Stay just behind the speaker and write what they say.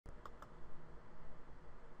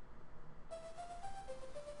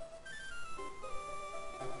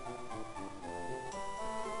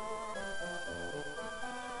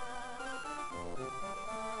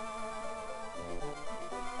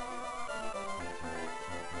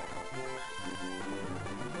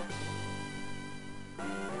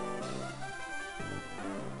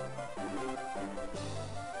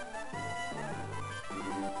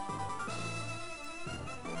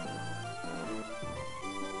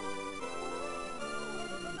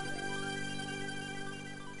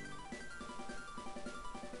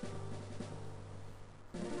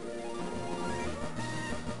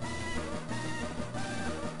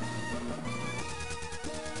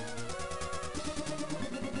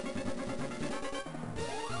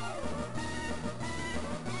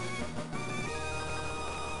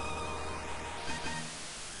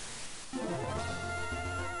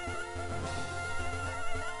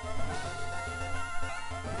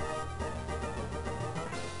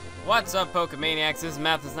What's up, Pokemaniacs? This is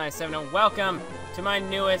Mathis97, and welcome to my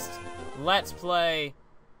newest Let's Play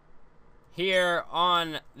here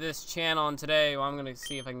on this channel. And today, well, I'm going to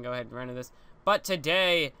see if I can go ahead and run into this. But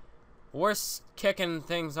today, we're kicking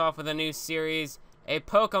things off with a new series, a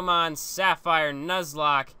Pokémon Sapphire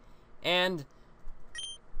Nuzlocke. And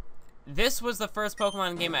this was the first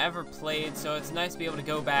Pokemon game I ever played, so it's nice to be able to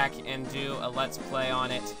go back and do a Let's Play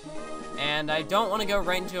on it. And I don't want to go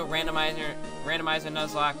right into a randomizer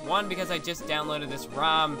Nuzlocke. One, because I just downloaded this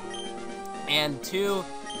ROM, and two,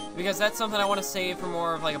 because that's something I want to save for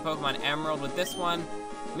more of like a Pokemon Emerald. With this one,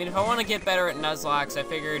 I mean, if I want to get better at Nuzlocks, I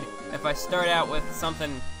figured if I start out with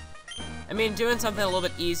something, doing something a little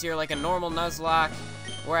bit easier, like a normal Nuzlocke,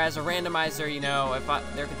 whereas a randomizer, you know,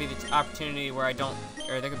 there could be the opportunity where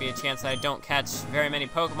there could be a chance that I don't catch very many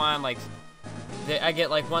Pokemon, like, I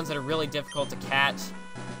get like ones that are really difficult to catch.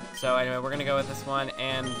 So anyway, we're gonna go with this one,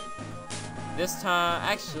 and this time,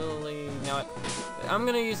 actually, you know what? I'm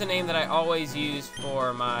gonna use a name that I always use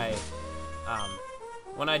for my,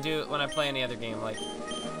 when I play any other game, like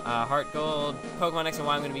Heart Gold, Pokemon X and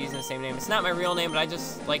Y. I'm gonna be using the same name. It's not my real name, but I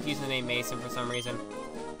just like using the name Mason for some reason.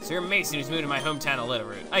 So you're Mason, who's moved to my hometown of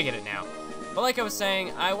Littleroot. I get it now. But like I was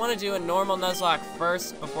saying, I want to do a normal Nuzlocke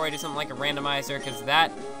first before I do something like a randomizer, because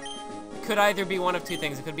that could either be one of two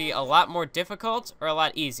things. It could be a lot more difficult or a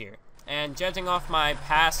lot easier. And judging off my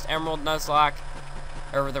past Emerald Nuzlocke,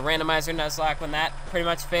 or the randomizer Nuzlocke, when that pretty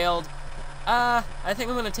much failed, I think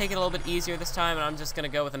I'm going to take it a little bit easier this time, and I'm just going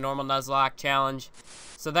to go with a normal Nuzlocke challenge.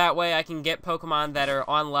 So that way I can get Pokemon that are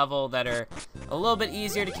on level, that are a little bit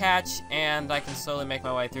easier to catch, and I can slowly make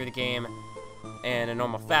my way through the game in a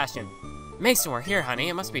normal fashion. Mason, we're here, honey.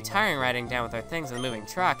 It must be tiring riding down with our things in the moving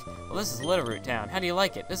truck. Well, this is Littleroot Town. How do you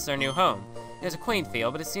like it? This is our new home. It has a quaint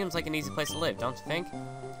feel, but it seems like an easy place to live, don't you think?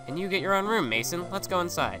 And you get your own room, Mason. Let's go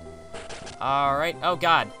inside. Alright. Oh,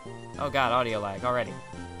 God. Oh, God. Audio lag already.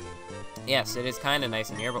 Yes, it is kind of nice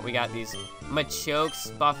in here, but we got these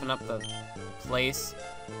Machokes buffing up the place.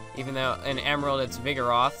 Even though in Emerald it's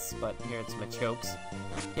Vigoroths, but here it's Machokes.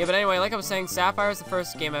 Yeah, but anyway, like I was saying, Sapphire is the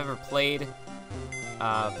first game I ever played.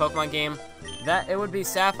 Pokemon game. It would be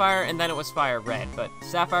Sapphire, and then it was Fire Red, but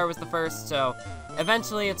Sapphire was the first, so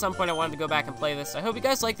eventually at some point I wanted to go back and play this. I hope you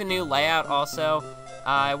guys like the new layout also.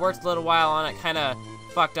 I worked a little while on it, kind of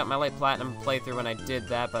fucked up my late platinum playthrough when I did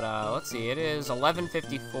that, but let's see, it is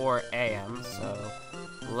 11:54 a.m., so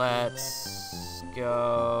let's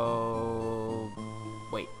go.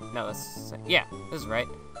 Wait, no, yeah, this is right.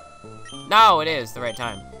 No, it is the right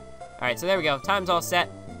time. Alright, so there we go, time's all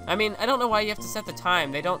set. I mean, I don't know why you have to set the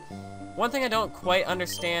time. One thing I don't quite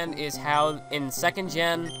understand is how in second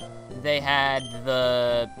gen they had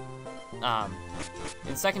the,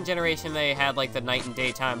 in second generation they had like the night and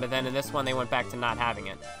daytime, but then in this one they went back to not having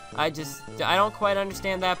it. I don't quite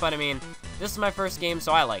understand that, but I mean, this is my first game,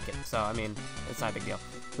 so I like it. So, I mean, it's not a big deal.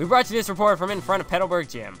 We brought you this report from in front of Petalburg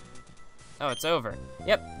Gym. Oh, it's over.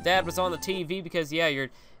 Yep, Dad was on the TV because, yeah,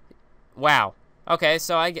 wow. Okay,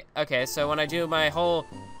 so when I do my whole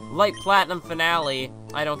light platinum finale,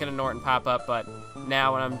 I don't get a Norton pop up, but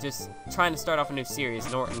now when I'm just trying to start off a new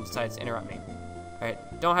series, Norton decides to interrupt me.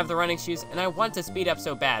 Alright, don't have the running shoes, and I want to speed up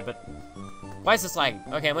so bad, but why is this lagging?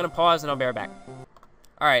 Okay, I'm gonna pause and I'll be right back.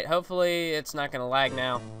 Alright, hopefully it's not gonna lag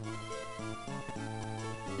now.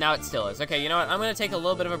 Now it still is. Okay, you know what? I'm gonna take a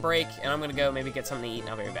little bit of a break, and I'm gonna go maybe get something to eat, and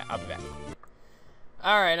I'll be back.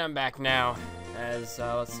 Alright, I'm back now.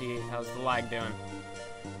 Let's see, how's the lag doing?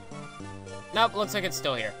 Nope, looks like it's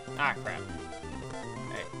still here. Ah, crap.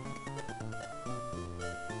 Alright.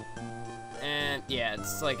 And, yeah,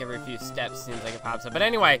 it's like every few steps seems like it pops up. But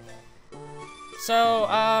anyway, so,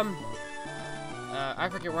 I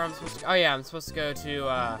forget where I'm supposed to go. Oh, yeah, I'm supposed to go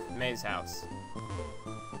to, May's house.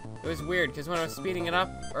 It was weird, because when I was speeding it up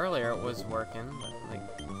earlier, it was working, but,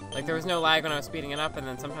 like there was no lag when I was speeding it up, and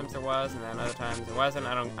then sometimes there was, and then other times there wasn't.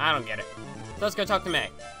 I don't get it. So let's go talk to May.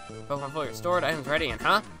 Pokemon fully restored, items ready, and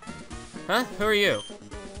huh? Who are you?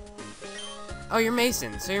 Oh, you're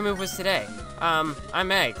Mason, so your move was today. I'm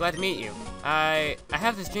May, glad to meet you. I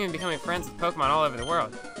have this dream of becoming friends with Pokemon all over the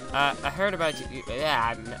world. I heard about you.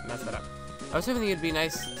 Yeah, I messed that up. I was hoping you'd be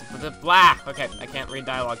nice with the blah. Okay, I can't read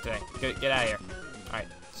dialogue today. Get out of here. Alright,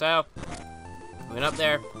 so we went up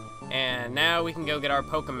there, and now we can go get our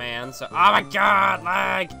Pokemon. So, oh my god,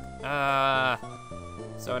 lag!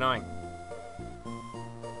 So annoying.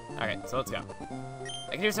 Okay, so let's go.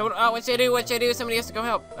 I can do someone. Oh, what should I do? What should I do? Somebody has to go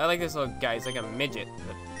help. I like this little guy. He's like a midget.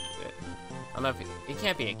 I don't know if he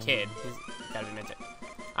can't be a kid. He's gotta be a midget.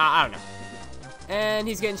 I don't know. And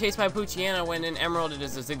he's getting chased by Poochyena when in Emerald it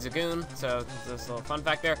is a Zigzagoon. So this little fun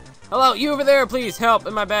fact there. Hello, you over there, please help!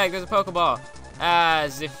 In my bag, there's a Pokeball.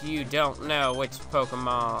 As if you don't know which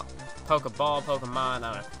Pokemon, I don't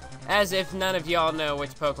know. As if none of y'all know which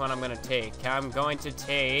Pokemon I'm gonna take. I'm going to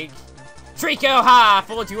take Trico! Ha!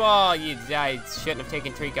 Fooled you all! I shouldn't have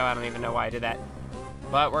taken Trico. I don't even know why I did that.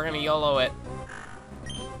 But we're gonna YOLO it.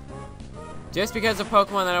 Just because of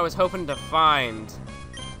Pokemon that I was hoping to find.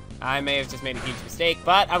 I may have just made a huge mistake,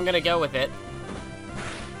 but I'm gonna go with it.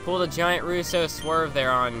 Pulled a giant Russo swerve there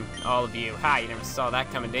on all of you. Ha! You never saw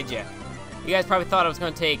that coming, did you? You guys probably thought I was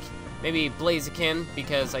gonna take maybe Blaziken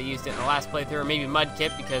because I used it in the last playthrough, or maybe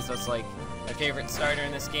Mudkip because that's like my favorite starter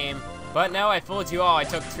in this game. But no, I fooled you all. I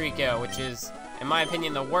took Trico, which is, in my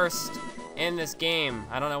opinion, the worst in this game.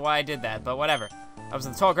 I don't know why I did that, but whatever. I was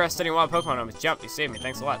in the tall grass studying wild Pokemon. I almost jumped. You saved me.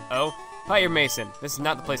 Thanks a lot. Oh, hi, you're Mason. This is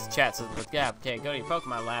not the place to chat. So, yeah, okay, go to your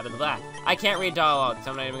Pokemon lab and blah. I can't read dialogue, so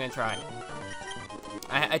I'm not even gonna try.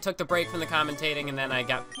 I took the break from the commentating, and then I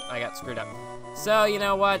got screwed up. So you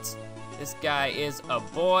know what? This guy is a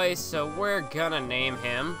boy, so we're gonna name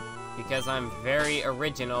him because I'm very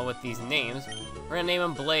original with these names. We're gonna name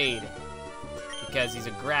him Blade because he's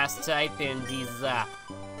a grass type and these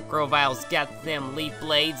Grovile's got them leaf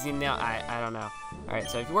blades. You know, I don't know. All right,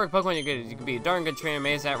 so if you work Pokemon, you're good. You can be a darn good trainer.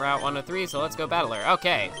 Maze that route 103. So let's go Battler.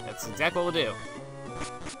 Okay, that's exactly what we'll do.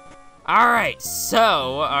 Alright,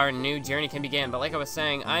 so our new journey can begin, but like I was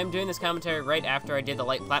saying, I'm doing this commentary right after I did the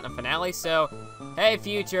Light Platinum finale, so, hey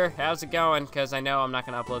future, how's it going? Because I know I'm not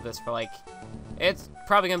going to upload this for like, it's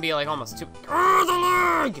probably going to be like almost the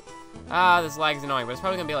lag! This lag is annoying, but it's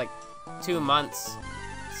probably going to be like 2 months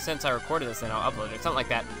since I recorded this and I'll upload it, something like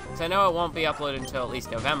that. So I know it won't be uploaded until at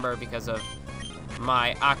least November because of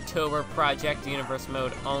my October project, Universe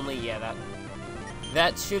Mode only. Yeah,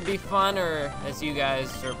 that should be fun, or as you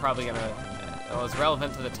guys are probably gonna, well, it's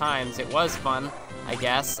relevant to the times, it was fun, I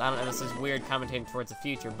guess. I don't know, this is weird commentating towards the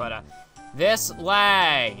future, but, this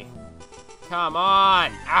lag! Come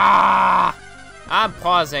on! I'm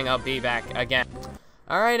pausing, I'll be back again.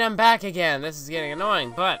 Alright, I'm back again. This is getting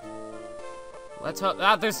annoying, but let's hope,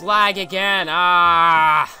 there's lag again!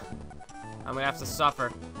 I'm gonna have to suffer.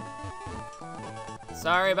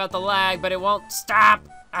 Sorry about the lag, but it won't stop!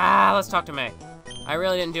 Let's talk to May. I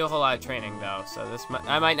really didn't do a whole lot of training, though, so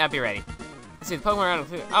I might not be ready. Let's see, the Pokemon around.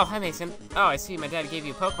 Oh, hi, Mason. Oh, I see, my dad gave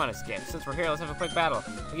you a Pokemon as a gift. Since we're here, let's have a quick battle.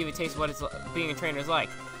 I'll give you a taste of what being a trainer is like.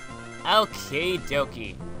 Okay,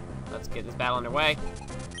 dokie. Let's get this battle underway.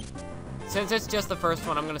 Since it's just the first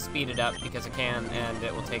one, I'm going to speed it up because I can, and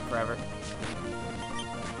it will take forever.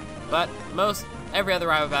 But every other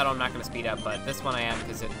rival battle, I'm not going to speed up, but this one I am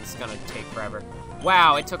because it's going to take forever.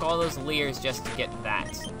 Wow, it took all those Leers just to get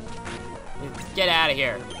that. Get out of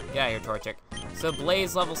here. Get out of here, Torchic. So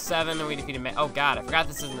Blaze level 7 and we defeated Oh god, I forgot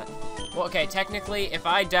this isn't well, okay, technically if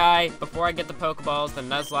I die before I get the Pokeballs, the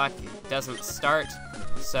Nuzlocke doesn't start.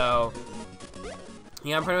 So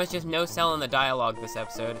yeah, I'm pretty much just no selling the dialogue this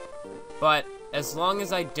episode. But as long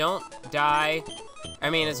as I don't die,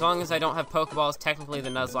 as long as I don't have Pokeballs, technically the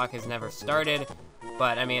Nuzlocke has never started.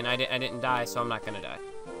 But I mean, I didn't die, so I'm not gonna die.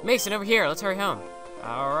 Mason, over here, let's hurry home.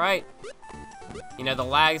 Alright. You know, the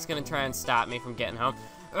lag is going to try and stop me from getting home.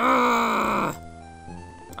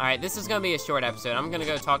 Alright, this is going to be a short episode. I'm going to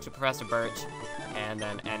go talk to Professor Birch and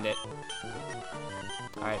then end it.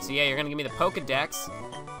 Alright, so yeah, you're going to give me the Pokedex.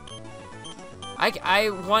 I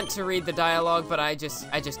want to read the dialogue, but I just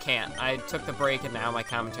can't. I took the break and now my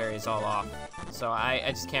commentary is all off. So I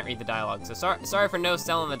just can't read the dialogue. So sorry for no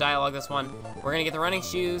selling the dialogue this one. We're going to get the running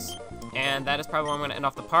shoes, and that is probably where I'm going to end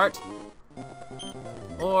off the part.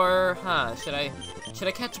 Or, should I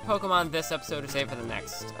catch a Pokemon this episode or save for the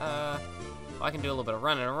next? Well, I can do a little bit of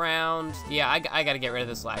running around. Yeah, I gotta get rid of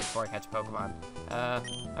this lag before I catch a Pokemon.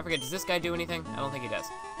 I forget, does this guy do anything? I don't think he does.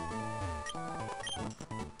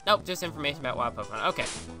 Nope, just information about wild Pokemon. Okay,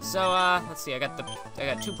 so, let's see, I got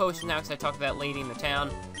 2 potions now because I talked to that lady in the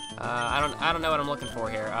town. I don't know what I'm looking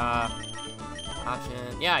for here.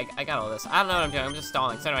 Option, yeah, I got all this. I don't know what I'm doing, I'm just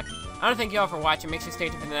stalling. So anyway, I want to thank you all for watching. Make sure to stay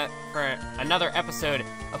tuned for another episode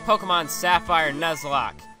of Pokemon Sapphire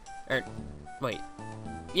Nuzlocke.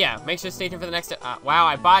 Yeah, make sure to stay tuned for the next, wow,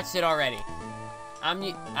 I botched it already.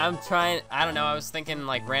 I'm trying, I don't know, I was thinking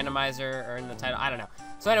like randomizer or in the title, I don't know.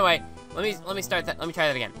 So anyway, let me try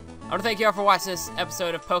that again. I want to thank you all for watching this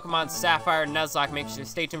episode of Pokemon Sapphire Nuzlocke. Make sure to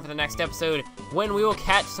stay tuned for the next episode when we will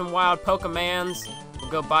catch some wild Pokemons. We'll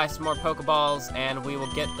go buy some more Pokeballs, and we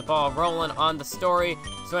will get the ball rolling on the story.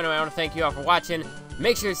 So anyway, I want to thank you all for watching.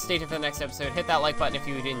 Make sure to stay tuned for the next episode. Hit that like button if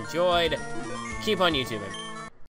you enjoyed. Keep on YouTubing.